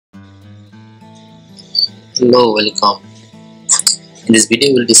Hello, welcome. In this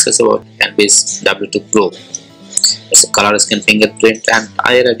video, we'll discuss about Anviz W2 Pro. It's a color scan fingerprint and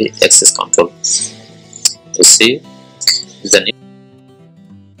rfid access control. You see, the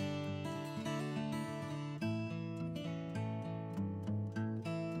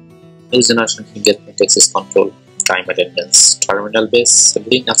new generation fingerprint access control, time attendance, terminal-based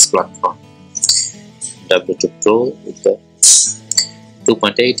Linux platform. W2 Pro with the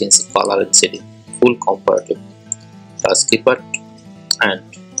 2.8-inch color LCD, full comparative touch keypad and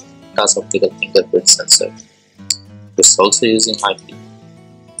touch optical fingerprint sensor. It's also using IP,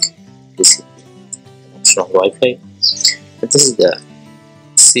 TCP, optional Wi-Fi. And this is the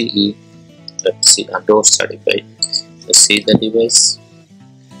CE. Let's see, Android certified. You see the device.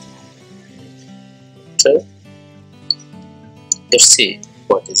 Let's see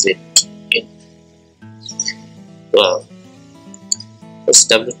what is it in. Well, it's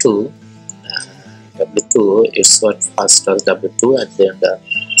W2. W2 is what first was W2, and then the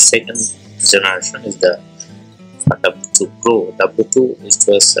second generation is the W2 Pro. W2 is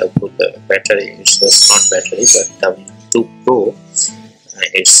just with the battery. It's just not battery, but W2 Pro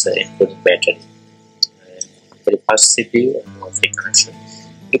is including battery. Very fast CPU and Wi-Fi connection.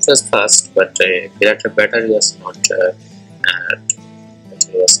 It was fast, but battery was not.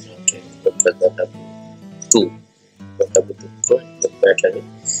 Battery was not included the W2. But W2 Pro included battery.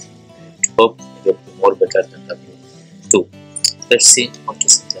 And hope it will be more better than W2. Let's see what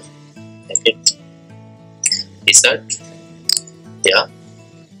is the packet. Insert. Yeah.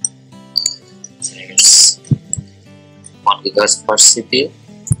 It's 1 GHz per CPU.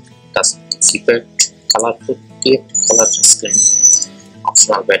 Touch keypad, colorful TFT color screen,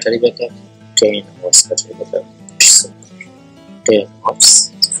 optional battery backup, 10 hours battery backup, 10 hours,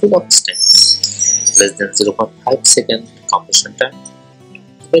 full of stamps, less than 0.5 second compression time,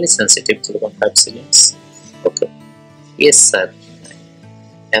 very sensitive 0.5 seconds. Okay, yes sir,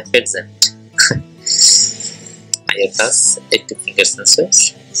 present. IFS active finger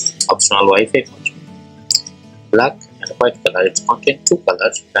sensors, optional Wi-Fi control, black and white color. It contains two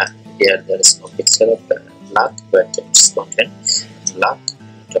colors. Here there is no picture of black, but it's content black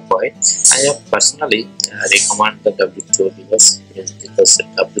and white. I have personally recommend the W2 device because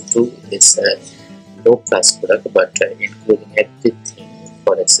W2 is a low price product, but including everything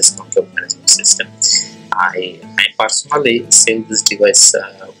for access control management system. I personally sell this device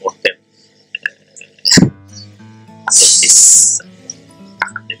more than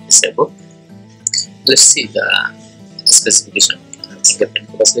 100 above. Let's see the specification. Fingerprint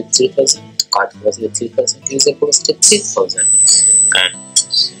capacity 3000, card capacity 3000, user capacity 3000, and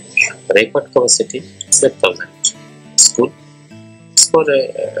record capacity 12,000. It's good. It's for a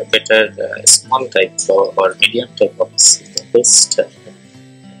better small type or medium type of system,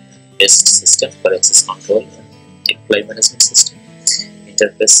 best system for access control and employee management system.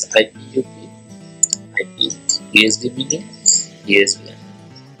 Interface IP, IP, USB mini, USB,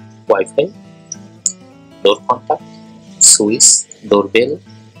 Wi-Fi, door contact, switch, doorbell,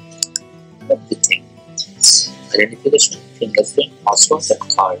 everything. Identification, fingerprint, password, and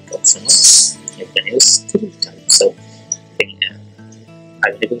card optional. You can use 3 types of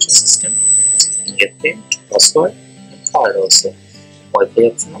identification system: fingerprint, password, and card also. Wi-Fi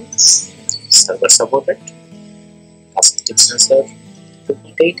optional, server supported, plastic sensor,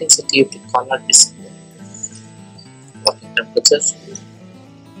 2.8-inch TFT color display, locking temperature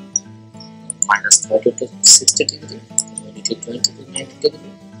 -30 to 60 degree, humidity 20 to 90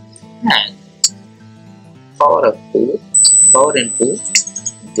 degree, and power input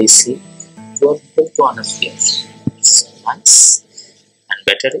DC 12 volt to 1 ampere. It's nice. And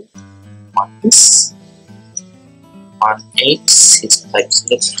battery 1 piece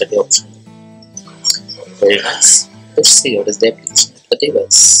 18650 battery option. Very nice. Let's see what is the application of the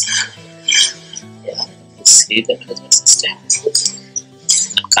device. Yeah, let's see the management system.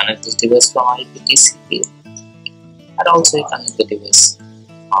 Connect this device from IP TCP, and also you connect the device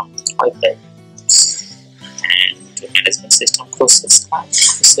from Wi-Fi. And the management system process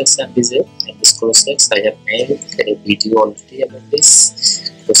and visual. In this process, I have made a video already about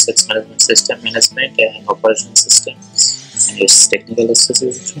this process management system management and operation system and its technical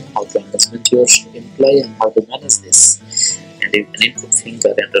specification, how to management your employee and how to manage this. And you can input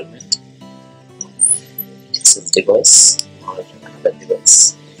finger enrollment, access device or another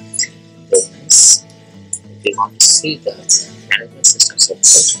device. If you want to see the management system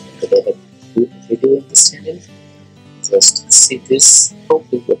software, I have a good video in this channel. Just see this. Hope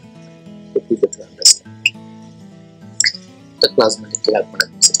you better understand. The plasmatic cloud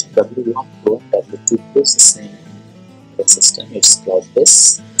management system W1 Pro and W2 Pro is the same system. It's cloud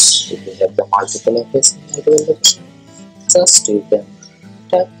based. If you have the multiple location audio location, just you can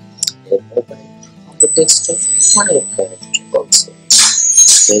tap your mobile on the desktop on your computer also.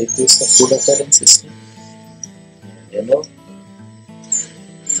 Very close to good operating system. And you know,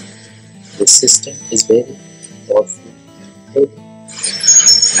 this system is very powerful, very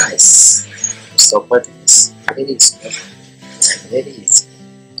nice. Its operating is very smooth and very easy.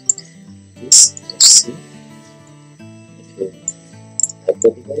 This let's see if you like the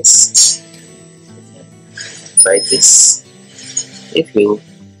device. You can buy this. If you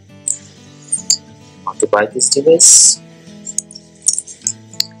want to buy this device,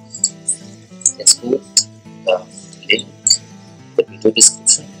 let's put the link in the video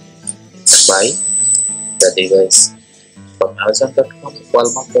description. You can buy the device from Amazon.com,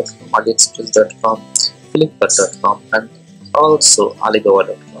 Walmart.com, AliExpress.com, Flipkart.com, and also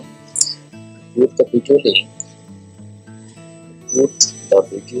Alibaba.com. Put the video link. Put the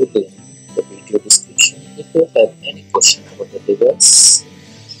video link in the video description. If you have any question about the device,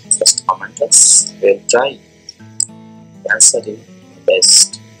 just comment us. We'll try to answer you the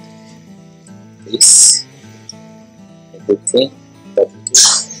best. Please, if you think the video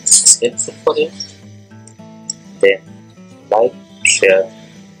is helpful for you, then like, share,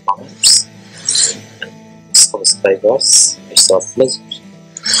 comments, and subscribe us. It's our pleasure.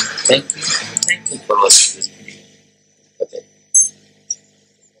 Thank you for watching this video.